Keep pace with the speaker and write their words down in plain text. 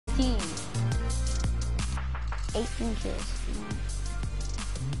18. 18 kills.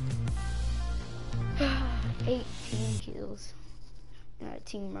 18 kills in our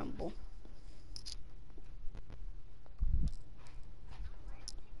team rumble.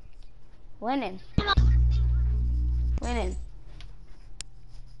 Lennon. Lennon.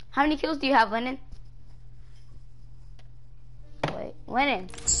 How many kills do you have, Lennon? Wait, Lennon.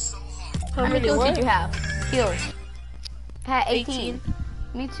 How many kills did you have? Kills. I had 18.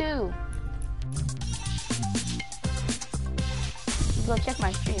 Me too. Go check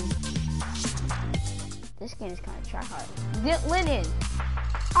my stream. This game is kind of try hard. Lennon.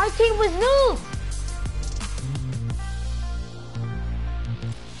 Our team was noobs.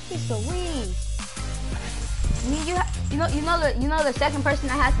 He's so weak. You know the second person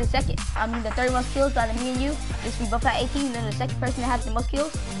that has the third most kills out of me and you. This we both had 18. And then the second person that has the most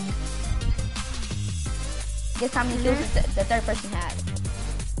kills. Guess how many kills the third person had?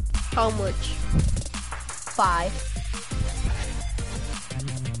 How much? 5.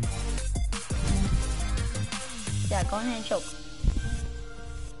 Yeah, go ahead and choke.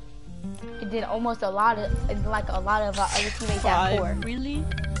 It did almost a lot of our other teammates have 4. Really?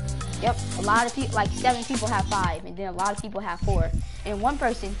 Yep, a lot of people, like 7 people have 5, and then a lot of people have 4, and 1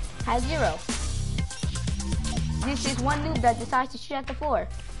 person has 0. This is one noob that decides to shoot at the 4.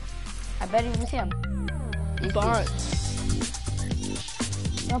 I bet it was him. Bots.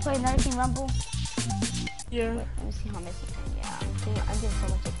 You wanna play another team rumble? Yeah. Wait, let me see how much you can. Yeah, I'm getting so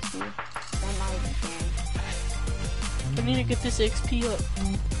much XP. I'm not even caring. I need to get this XP up.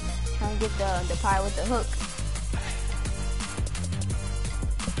 Trying to get the pie with the hook.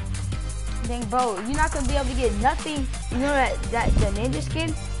 Dang, bro, you're not gonna be able to get nothing. You know that the ninja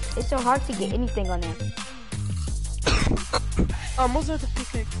skin? It's so hard to get anything on there. Almost at the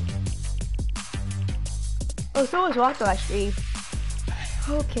pickaxe. Oh, someone's watching my stream.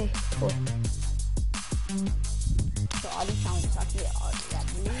 Okay, cool. So all these challenges, I can get all that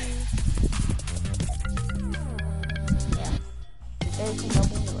blue. Yeah. The third team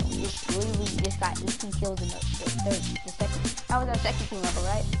rumble, we just got 18 kills in the second. That was our second team rumble,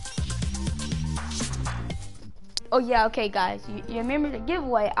 right? Oh yeah, okay guys. You remember the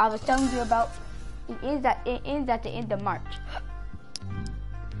giveaway I was telling you about? It ends at the end of March.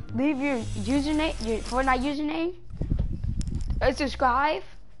 Leave your username, your Fortnite username, and subscribe,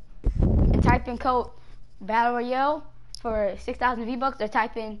 and type in code Battle Royale for 6,000 V-Bucks, or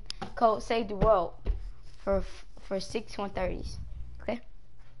type in code Save the World for 6 130s. Okay.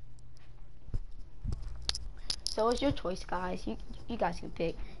 So it's your choice, guys. You guys can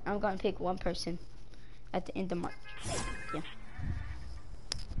pick. I'm gonna pick one person at the end of March. Yeah.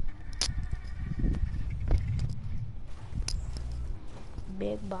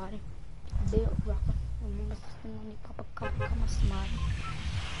 Big body, big rocker. Remember money, papa, come smile.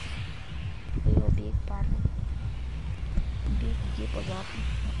 Big body, big jeep of rocker.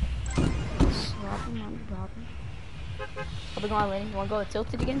 Sloppy, mommy, rocker. Are we going to You want to go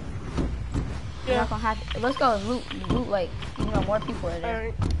tilted again? Yeah. We're not gonna have it. Let's go loot like more people are there.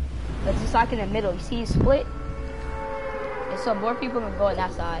 Alright. Let's just like in the middle. You see, split, and so more people can go on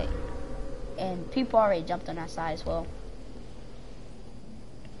that side, and people already jumped on that side as well.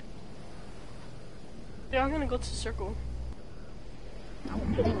 Yeah, I'm gonna go to the circle.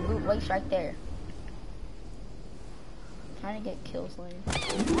 I'm putting loot waste right there. Trying to get kills later.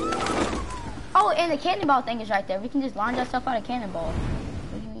 Oh, and the cannonball thing is right there. We can just launch ourselves out of cannonball.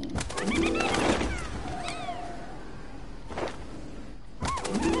 What do you mean?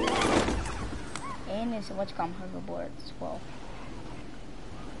 And it's what's called hoverboard as well.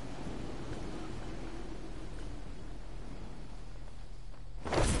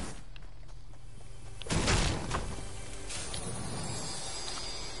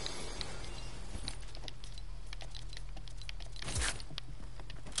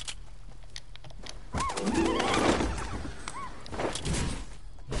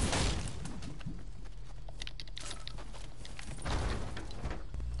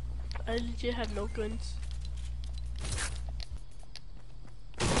 I legit have no guns.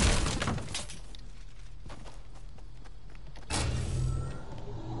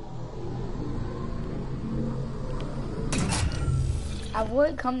 I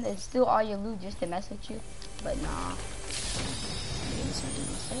would come to steal all your loot just to mess with you, but nah.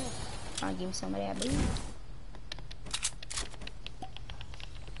 I'll give me some of that loot.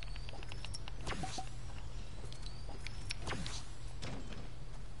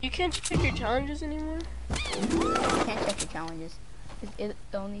 You can't check your challenges anymore? You can't check your challenges. It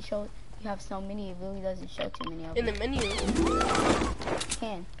only shows you have so many, it really doesn't show too many of them. In the menu. You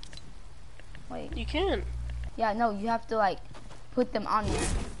can. Wait. You can. Yeah, no, you have to like put them on there.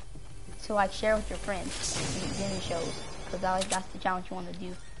 to like share with your friends and then it shows. Cause that's the challenge you want to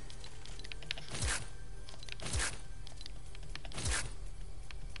do.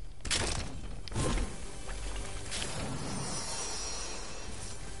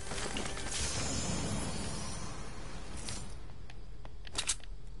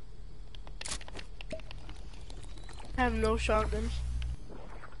 I have no shotgun.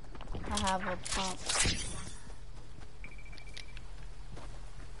 I have a pump.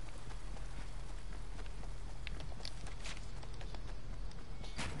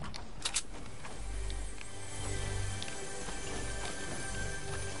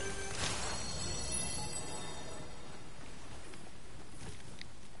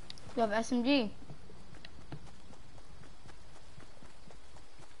 You have SMG.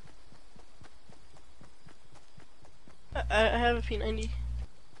 I have a P90.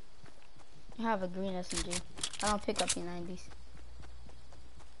 I have a green SMG. I don't pick up P90s.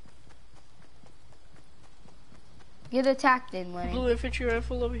 Get attacked then, Lenny. Blue infantry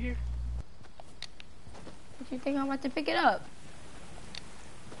rifle over here. What you think I'm about to pick it up?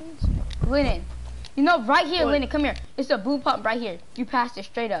 Lennon, you know right here, What? Lennon, come here. It's a blue pump right here. You passed it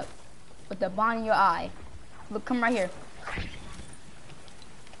straight up with the bond in your eye. Look, come right here.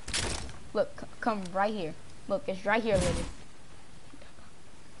 Look, come right here. Look, it's right here, Lennon.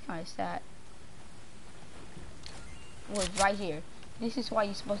 How is that? Well, it's right here. This is why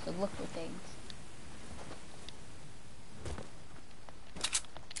you're supposed to look for things.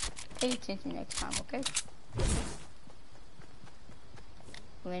 Pay attention next time, okay?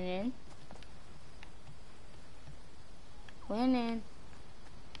 Lennon. Lennon.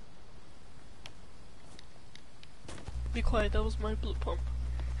 Be quiet, that was my blue pump.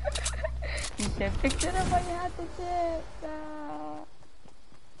 You should pick it up when you had to dip.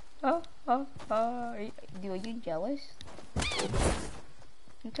 Dude, are you jealous?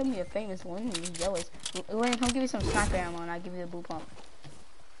 You tell me you're famous, Lennon, you're jealous. Lennon, come give me some sniper ammo and I'll give you the blue pump.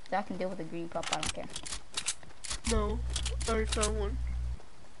 So I can deal with the green pump, I don't care. No, I already found one.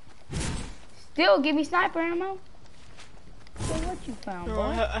 Still give me sniper ammo? So what you found, No,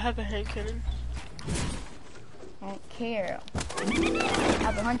 boy? I have a hand cannon. I don't care. I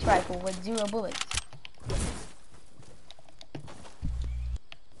have a hunter rifle with 0 bullets.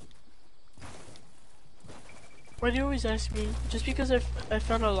 Why do you always ask me? Just because I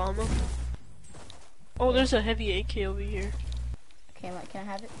found a llama? Oh, there's a heavy AK over here. Okay, like, can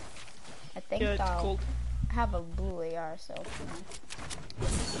I have it? I think Yeah, it's I'll cold. have a blue AR, so.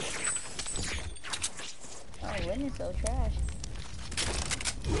 Oh, Lynn is so trash.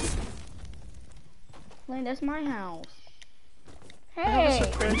 Lynn, that's my house. I have a Hey,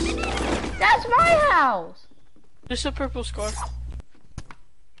 suppress. that's my house. There's a purple scar.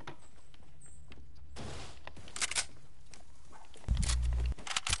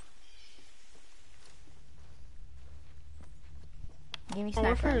 Give me Oh,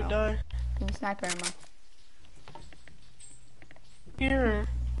 we're sniper gonna ammo. die. Give me sniper ammo. Here.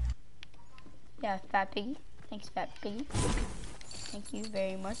 Yeah, fat piggy. Thanks, fat piggy. Thank you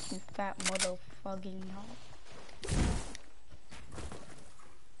very much, you fat motherfucking hog.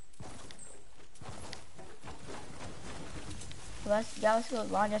 Let's go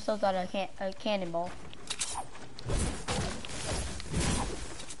launch ourselves out a cannonball.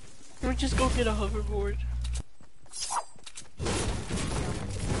 We'll just go get a hoverboard.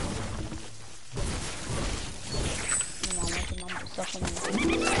 Your mom was sucking me.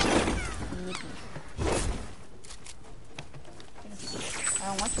 I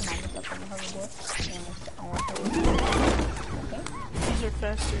don't want your mom to suck on the hoverboard. I want hoverboard. Okay? These are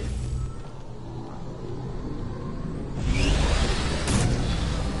faster.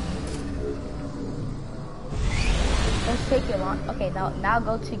 Let's take your launch. Okay, now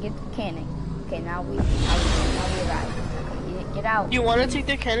go to get the cannon. Okay, now we arrive. Get out. You want to take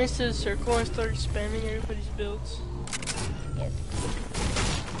the cannons to the circle and start spamming everybody's builds? Yes.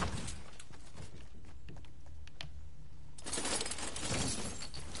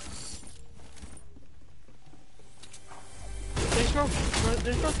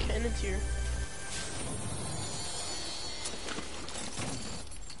 There's no cannons here.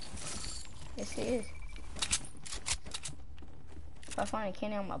 Yes, it is. If I find a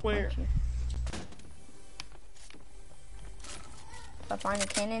cannon, I'm gonna Where? punch you. If I find a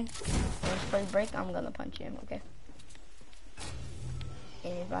cannon and spray break, I'm gonna punch him, okay?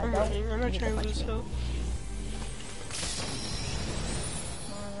 And if I I'm don't, running. I'm you not get trying to punch lose me. health.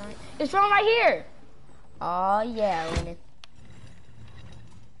 Alright. It's from right here! Oh yeah, Lennon.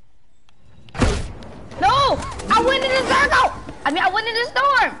 No! I went in the circle! I went in the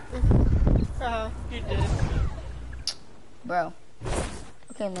storm! You did. Bro.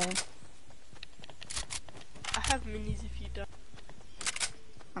 Okay, man. have minis if you die.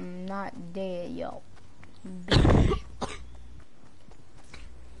 I'm not dead, yo.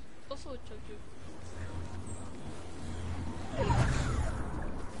 Also a chug jug.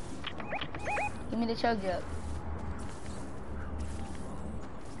 Give me the chug jug.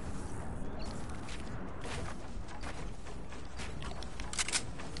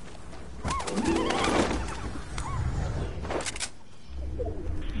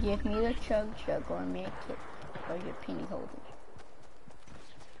 Give me the chug jug or make it for your penny holders.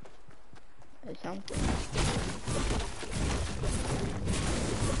 Or something.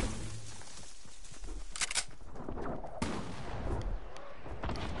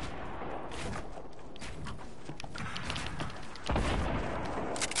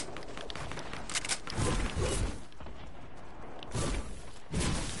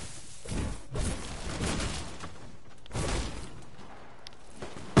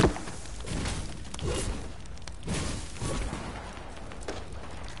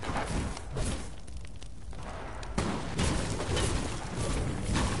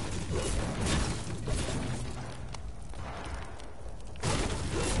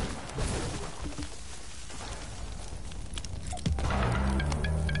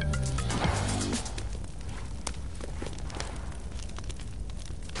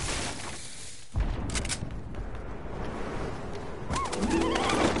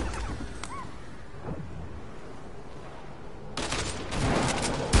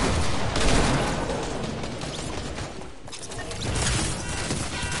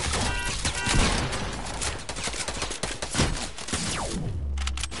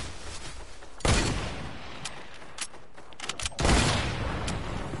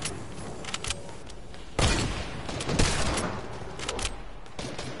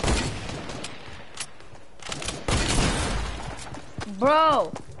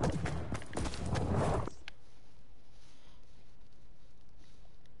 Bro!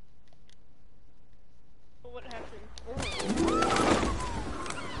 What happened? What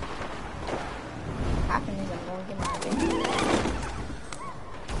happened is I'm going to get my revenge.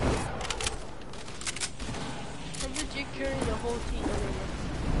 I'm legit carrying the whole team.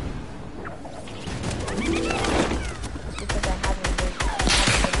 It's because I haven't been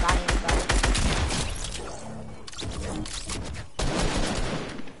buying anybody.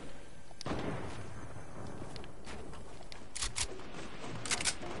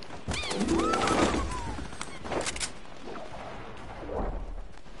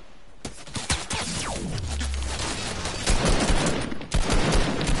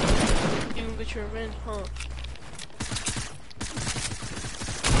 You can get your revenge, huh?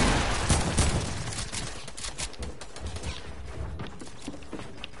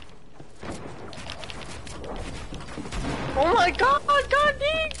 Oh my god, god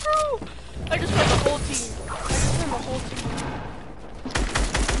dang, bro! I just won the whole team. I just won the whole team.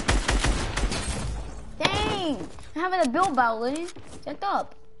 Dang! I'm having a build battle, Lynn. Shut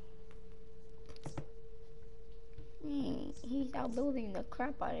up. He's outbuilding the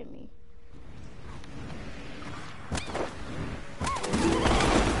crap out of me.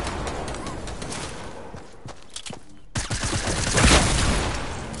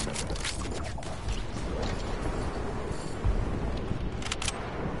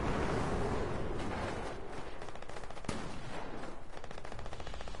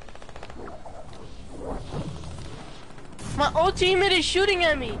 My old teammate is shooting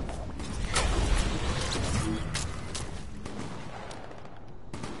at me.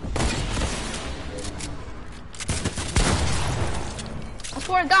 I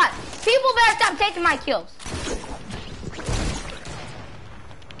swear to God, people better stop taking my kills.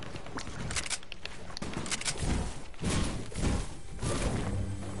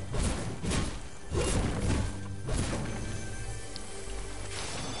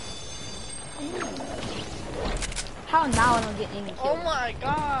 How now I don't get any kills? Oh my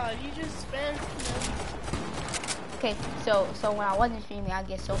god, you just spammed me. Okay, so when I wasn't streaming, I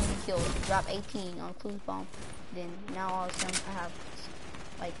get so many kills. Drop 18 on Clues Bomb. Then now all of a sudden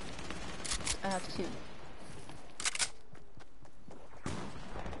I have two.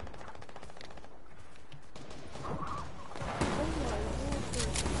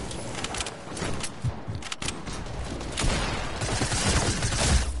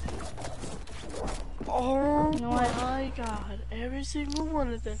 Oh You know what? my god, every single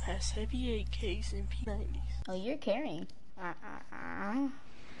one of them has heavy AKs and P90s. Oh, you're carrying. Where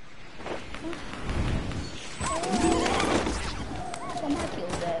my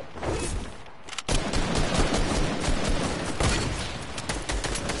kills at?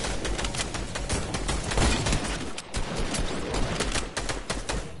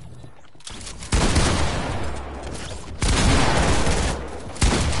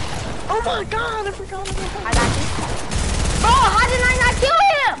 Oh my god, I forgot about that. I got you. Bro, how did I not kill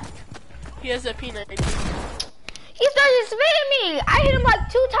him? He has a P90. He started spitting me. I hit him like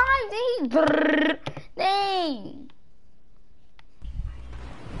 2 times and he brrrr. Dang.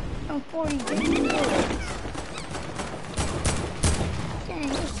 I'm 40 bullets. Dang,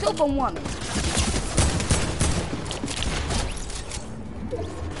 you superwoman.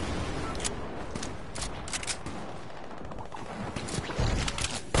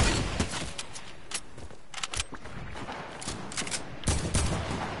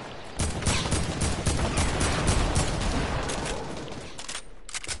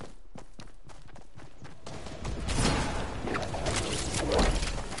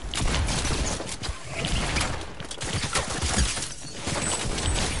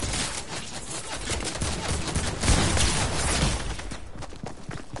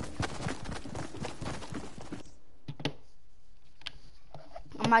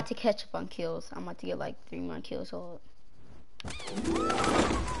 I'm about to catch up on kills. I'm about to get like 3 more kills. So.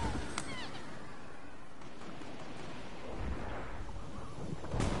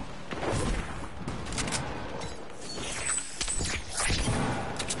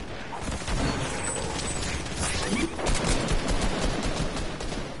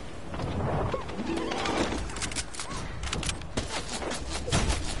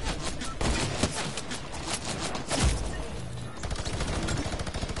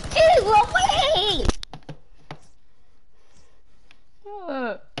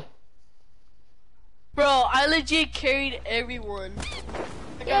 Bro, I legit carried everyone.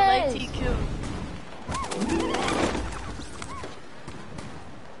 I got 19 kills.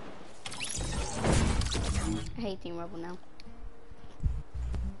 I hate Team Rebel now.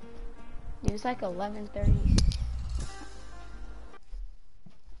 It was like 11:30.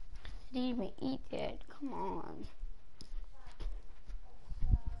 Didn't even eat that. Come on.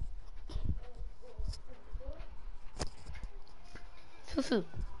 Fufu.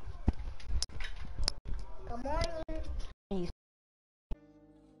 Good morning.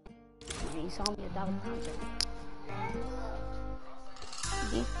 You saw me 1,000 times.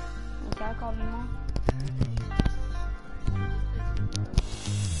 You gotta call me mom.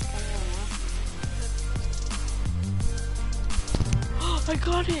 I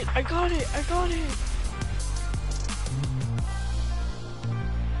got it! I got it! I got it!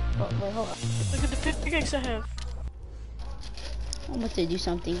 Oh, wait, hold on. Look at the pickaxe I have. I'm about to do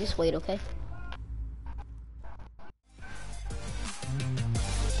something. Just wait, okay?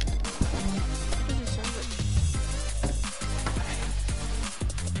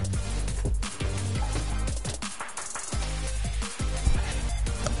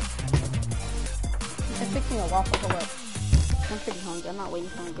 I'm fixing a waffle for what? I'm pretty hungry. I'm not waiting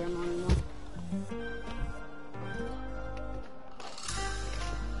for my grandma anymore.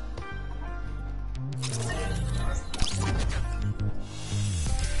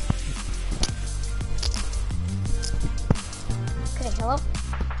 Okay, hello?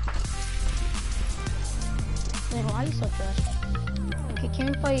 Man, why are you so trash? Okay, can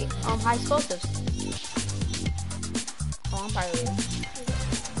we play high explosives? Oh, I'm probably leaving.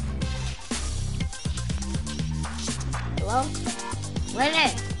 Hello?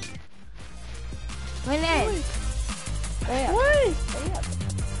 Lennon! Lennon! Hurry up. Wait! Hurry up.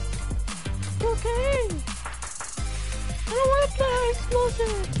 Okay! I don't want to play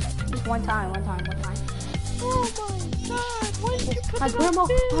explosive! Just one time. Oh my god! Why did you put My it grandma! on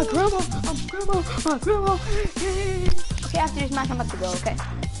film? My grandma! Okay, after this match, I'm about to go, okay?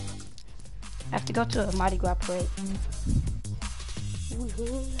 I have to go to a Mardi Gras parade.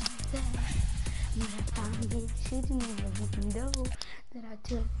 Shooting in the window that I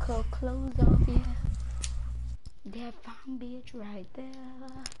took her clothes off, yeah. That fine bitch right there.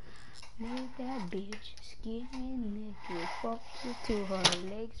 Made that bitch skinny naked. Fucked her to her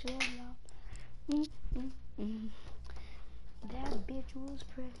legs were long. That bitch was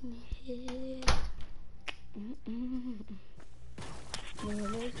pregnant. Her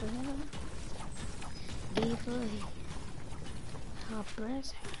legs were long. Before her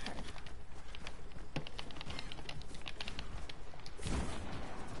breast hurt.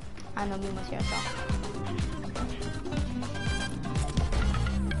 I know me must hear a song.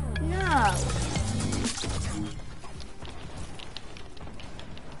 No.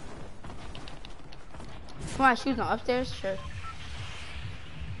 Come on, shoes on upstairs? Sure.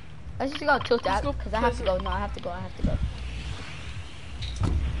 Let's just go tilt that because I have to go. No, I have to go.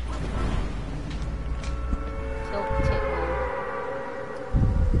 Tilt.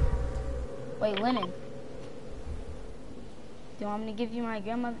 Wait, Lennon. Do you want me to give you my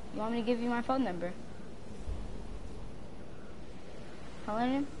grandma? You want me to give you my phone number? Huh,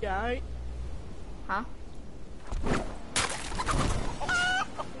 Lennon? Yeah, Huh?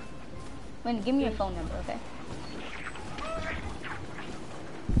 Wait, give me your phone number, okay?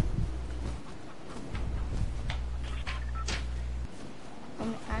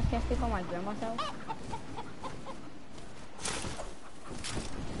 I can't sleep on my grandma's house.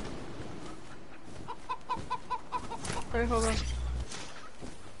 Wait, hold on.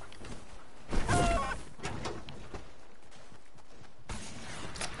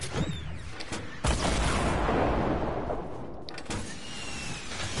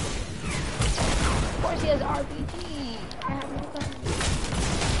 Of course he has RPG. I have no gun.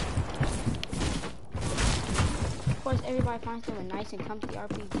 Of course everybody finds him a nice and comfy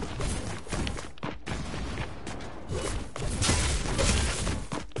RPG.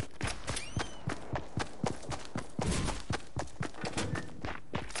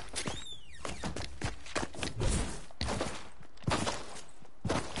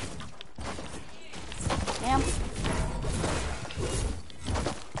 Ma'am.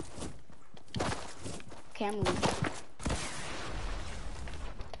 Okay, I'm leaving.